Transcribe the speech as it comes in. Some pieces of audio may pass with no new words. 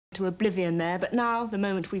to oblivion there, but now the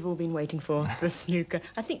moment we've all been waiting for, the snooker.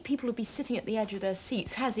 I think people will be sitting at the edge of their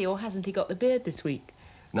seats. Has he or hasn't he got the beard this week?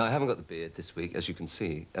 No, I haven't got the beard this week, as you can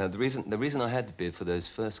see. The reason I had the beard for those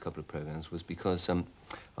first couple of programmes was because I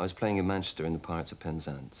was playing in Manchester in the Pirates of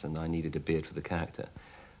Penzance, and I needed a beard for the character.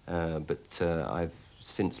 But I've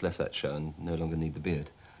since left that show and no longer need the beard.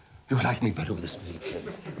 You like me better with a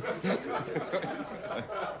smooth.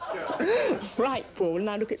 Right, Paul.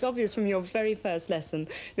 Now, look, it's obvious from your very first lesson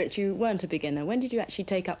that you weren't a beginner. When did you actually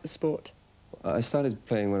take up the sport? I started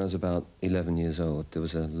playing when I was about 11 years old. There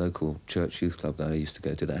was a local church youth club that I used to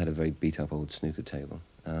go to that had a very beat-up old snooker table.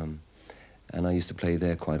 And I used to play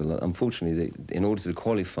there quite a lot. Unfortunately, in order to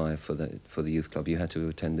qualify for the youth club, you had to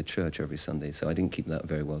attend the church every Sunday, so I didn't keep that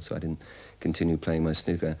very well, so I didn't continue playing my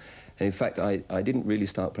snooker. And in fact, I didn't really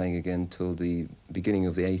start playing again till the beginning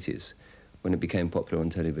of the 80s, when it became popular on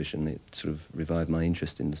television. It sort of revived my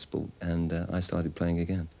interest in the sport, and I started playing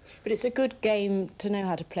again. But it's a good game to know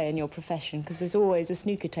how to play in your profession, because there's always a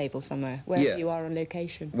snooker table somewhere, wherever you are on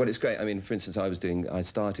location. Well, it's great. I mean, for instance, I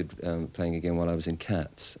started playing again while I was in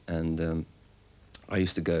Cats, and I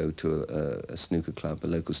used to go to a snooker club, a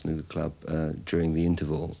local snooker club, during the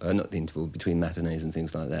interval, not the interval, between matinees and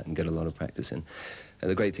things like that, and get a lot of practice in. And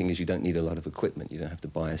the great thing is you don't need a lot of equipment. You don't have to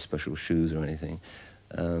buy special shoes or anything.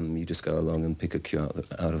 You just go along and pick a cue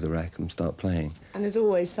out of the rack and start playing. And there's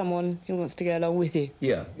always someone who wants to go along with you.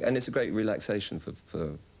 Yeah, and it's a great relaxation for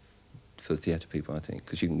theatre people, I think,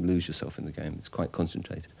 because you can lose yourself in the game. It's quite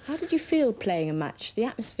concentrated. How did you feel playing a match? The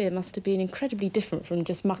atmosphere must have been incredibly different from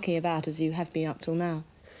just mucking about as you have been up till now.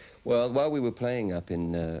 Well, while we were playing up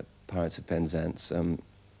in Pirates of Penzance,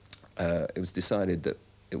 it was decided that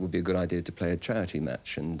it would be a good idea to play a charity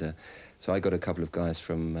match, and so I got a couple of guys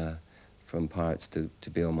from Pirates to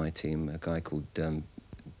be on my team, a guy called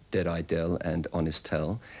Dead-Eye Dell and Honest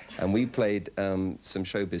Tell, and we played some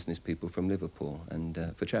show business people from Liverpool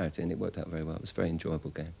and for charity, and it worked out very well. It was a very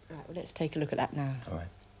enjoyable game. Right, well, let's take a look at that now. All right.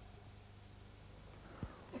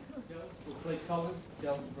 We'll play Colin,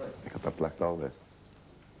 Del break. Ik had dat plakt alweer.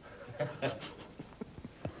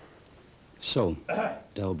 So,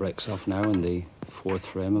 Del breaks off now in the fourth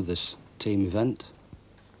frame of this team event.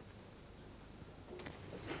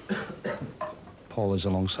 Paul is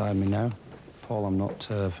alongside me now. Paul, I'm not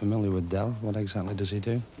familiar with Del. What exactly does he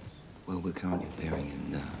do? Well, we're currently appearing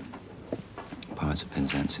in Pirates of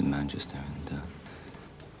Penzance in Manchester, and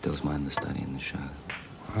Del's my understudy in the show.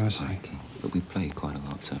 I see. But we play quite a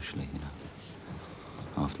lot socially, you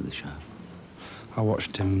know, after the show. I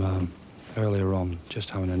watched him earlier on, just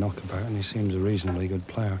having a knockabout, and he seems a reasonably good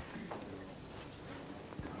player.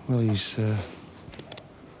 Well, he's a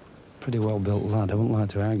pretty well-built lad. I wouldn't like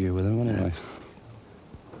to argue with him anyway.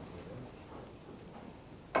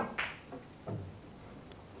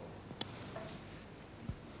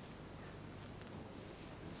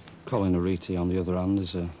 Colin Ariti, on the other hand,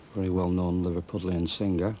 is a very well-known Liverpudlian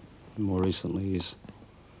singer. More recently, he's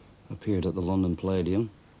appeared at the London Palladium.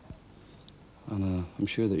 And I'm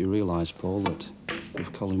sure that you realise, Paul, that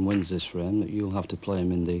if Colin wins this frame, that you'll have to play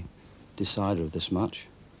him in the decider of this match.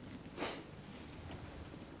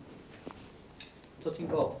 Touching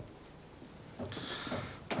ball.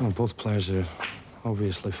 Well, both players are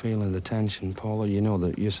obviously feeling the tension. Paul, you know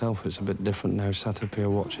that yourself, it's a bit different now, sat up here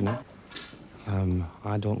watching it.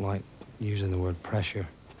 I don't like using the word pressure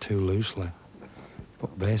too loosely,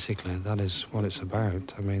 but basically that is what it's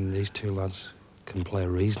about. I mean, these two lads can play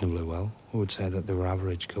reasonably well. I would say that they were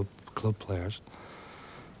average club players,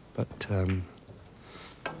 but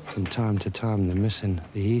from time to time they're missing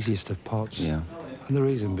the easiest of pots. Yeah. And the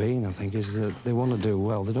reason being, I think, is that they want to do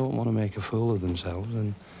well. They don't want to make a fool of themselves.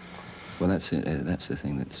 And well, that's it. That's the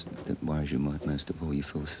thing that worries you most of all. You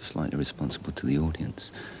feel slightly responsible to the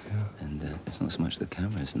audience, and it's not so much the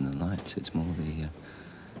cameras and the lights. It's more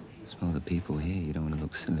the people here. You don't want to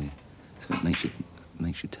look silly, so it makes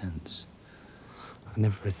you tense. And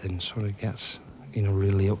everything sort of gets, you know,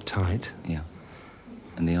 really uptight. Yeah.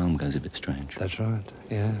 And the arm goes a bit strange. That's right.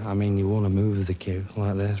 Yeah. I mean, you want to move the cue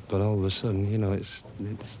like this, but all of a sudden, you know, it's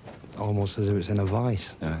almost as if it's in a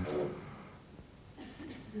vice. Right.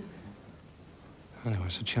 Anyway,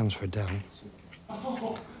 it's a chance for Del.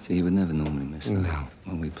 See, he would never normally miss that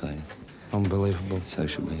when we play. Unbelievable.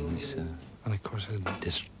 Socially, he's... And of course, it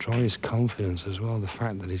destroys his confidence as well, the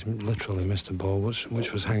fact that he's literally missed a ball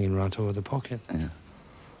which was hanging right over the pocket. Yeah.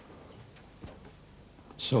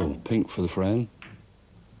 So, pink for the frame.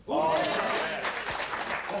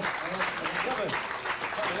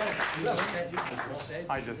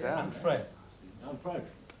 I just am. I'm proud. I'm proud.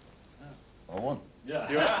 I won.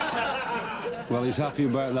 Yeah. Well, he's happy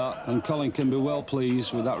about that, and Colin can be well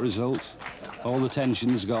pleased with that result. All the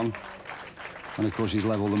tension's gone, and of course he's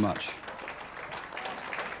levelled the match.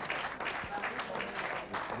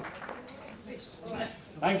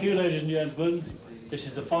 Thank you, ladies and gentlemen. This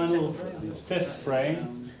is the final 5th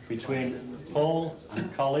frame between Paul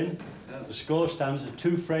and Colin. The score stands at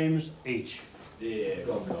 2 frames each. Yeah,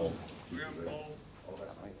 go on, Cole.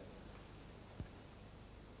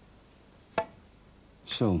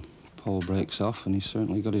 So, Paul breaks off, and he's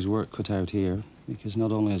certainly got his work cut out here, because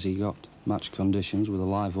not only has he got match conditions with a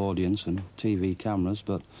live audience and TV cameras,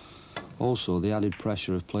 but also the added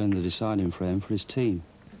pressure of playing the deciding frame for his team.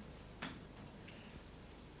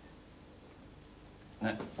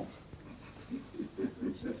 No.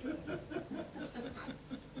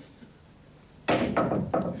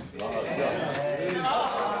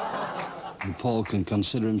 And Paul can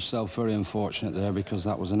consider himself very unfortunate there, because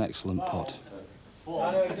that was an excellent pot.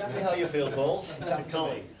 I know exactly how you feel, Paul.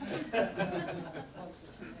 Colin.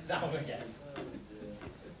 Down again.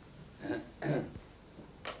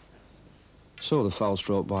 So the foul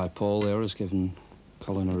stroke by Paul there has given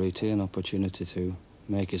Colin Ariti an opportunity to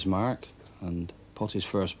make his mark and pot his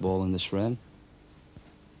first ball in this frame.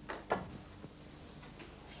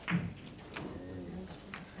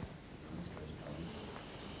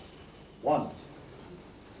 One.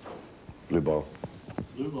 Blue ball.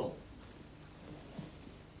 Blue ball.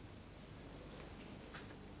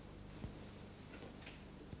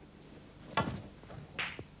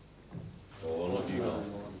 Oh, lucky goal.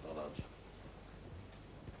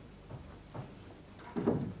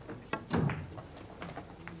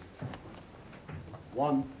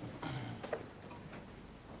 One.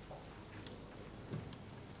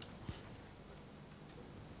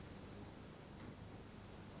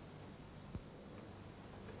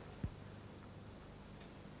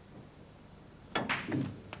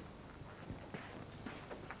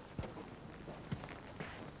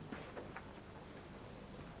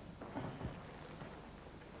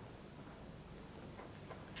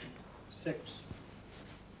 Six.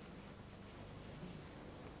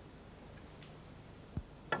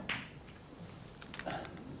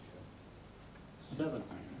 Seven.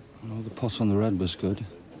 Well, the pot on the red was good. It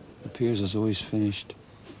appears as though he's finished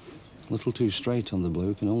a little too straight on the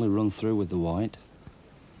blue, can only run through with the white.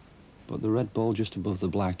 But the red ball just above the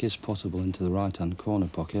black is potable into the right-hand corner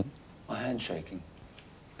pocket. My hand's shaking.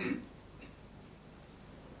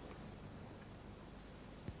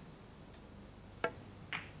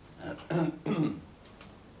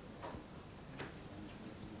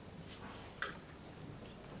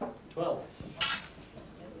 12.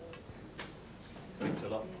 Thanks a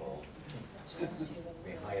lot, Paul.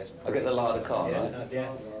 I'll get the lie of the card, right?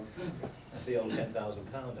 Yeah. That's the old £10,000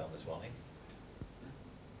 on this one,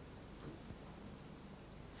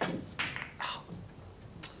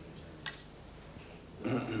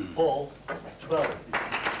 Paul, 12.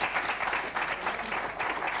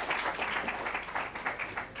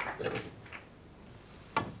 Good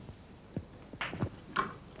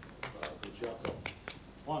shot.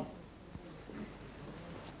 1.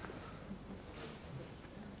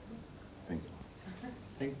 Pink.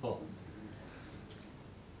 Pink ball.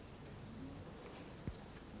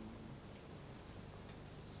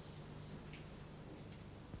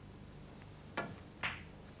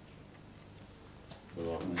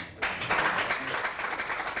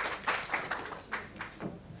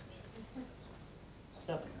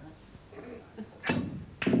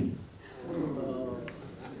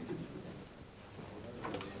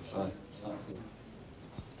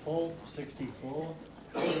 Paul, 64,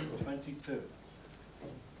 22.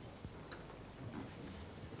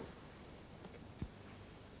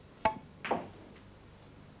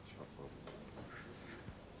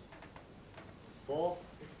 Four.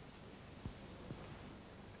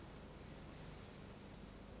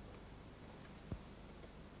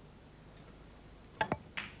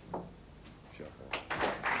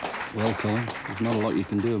 Well, Colin, there's not a lot you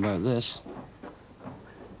can do about this.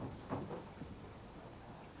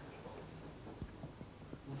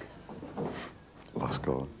 Last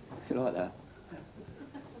goal. You like that?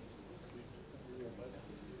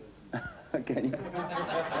 Again.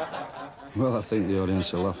 Well, I think the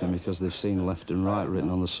audience are laughing because they've seen left and right written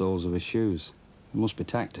on the soles of his shoes. It must be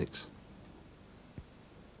tactics.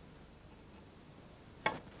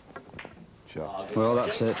 Shot. Well,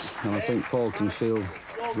 that's it. And I think Paul can feel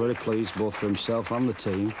very pleased both for himself and the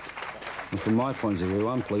team. And from my point of view,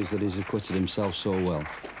 I'm pleased that he's acquitted himself so well.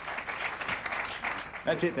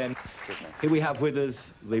 That's it then. Here we have with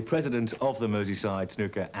us the president of the Merseyside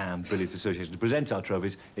Snooker and Billiards Association. To present our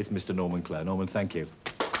trophies, it's Mr. Norman Clare. Norman, thank you.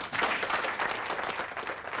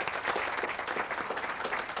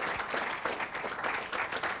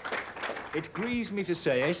 It grieves me to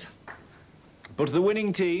say it, but the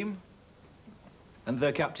winning team and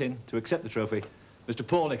their captain to accept the trophy, Mr.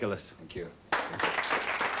 Paul Nicholas. Thank you.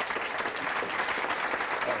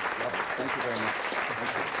 Thank you very much.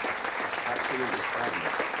 Thank you. Absolutely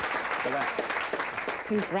fabulous. For that.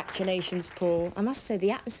 Congratulations, Paul. I must say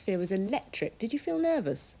the atmosphere was electric. Did you feel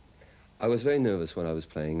nervous? I was very nervous when I was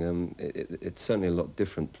playing. It's certainly a lot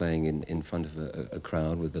different playing in front of a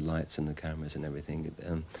crowd with the lights and the cameras and everything.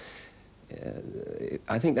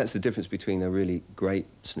 I think that's the difference between a really great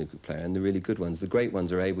snooker player and the really good ones. The great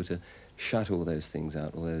ones are able to shut all those things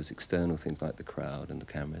out, all those external things like the crowd and the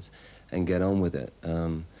cameras, and get on with it.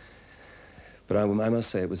 But I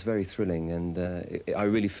must say it was very thrilling, and I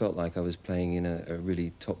really felt like I was playing in a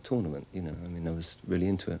really top tournament, you know. I mean, I was really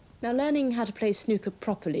into it. Now, learning how to play snooker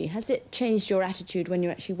properly, has it changed your attitude when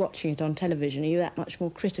you're actually watching it on television? Are you that much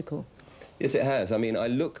more critical? Yes, it has. I mean, I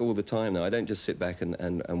look all the time now. I don't just sit back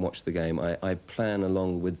and watch the game. I plan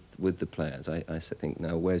along with the players. I think,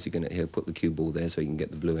 now, where's he going to... He'll put the cue ball there so he can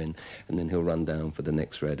get the blue in, and then he'll run down for the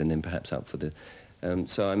next red, and then perhaps up for the...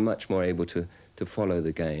 so I'm much more able to follow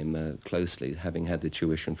the game closely, having had the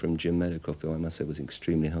tuition from Jim Meadowcroft, who I must say was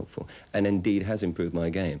extremely helpful, and indeed has improved my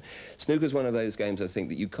game. Snooker's one of those games, I think,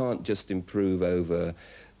 that you can't just improve over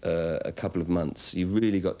a couple of months. You've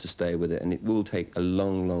really got to stay with it, and it will take a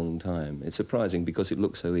long, long time. It's surprising because it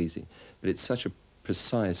looks so easy, but it's such a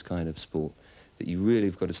precise kind of sport that you really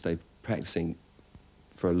have got to stay practicing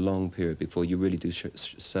for a long period before you really do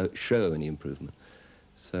show any improvement.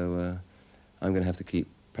 So I'm going to have to keep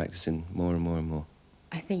practicing more and more and more.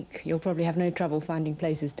 I think you'll probably have no trouble finding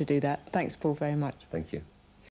places to do that. Thanks, Paul, very much. Thank you.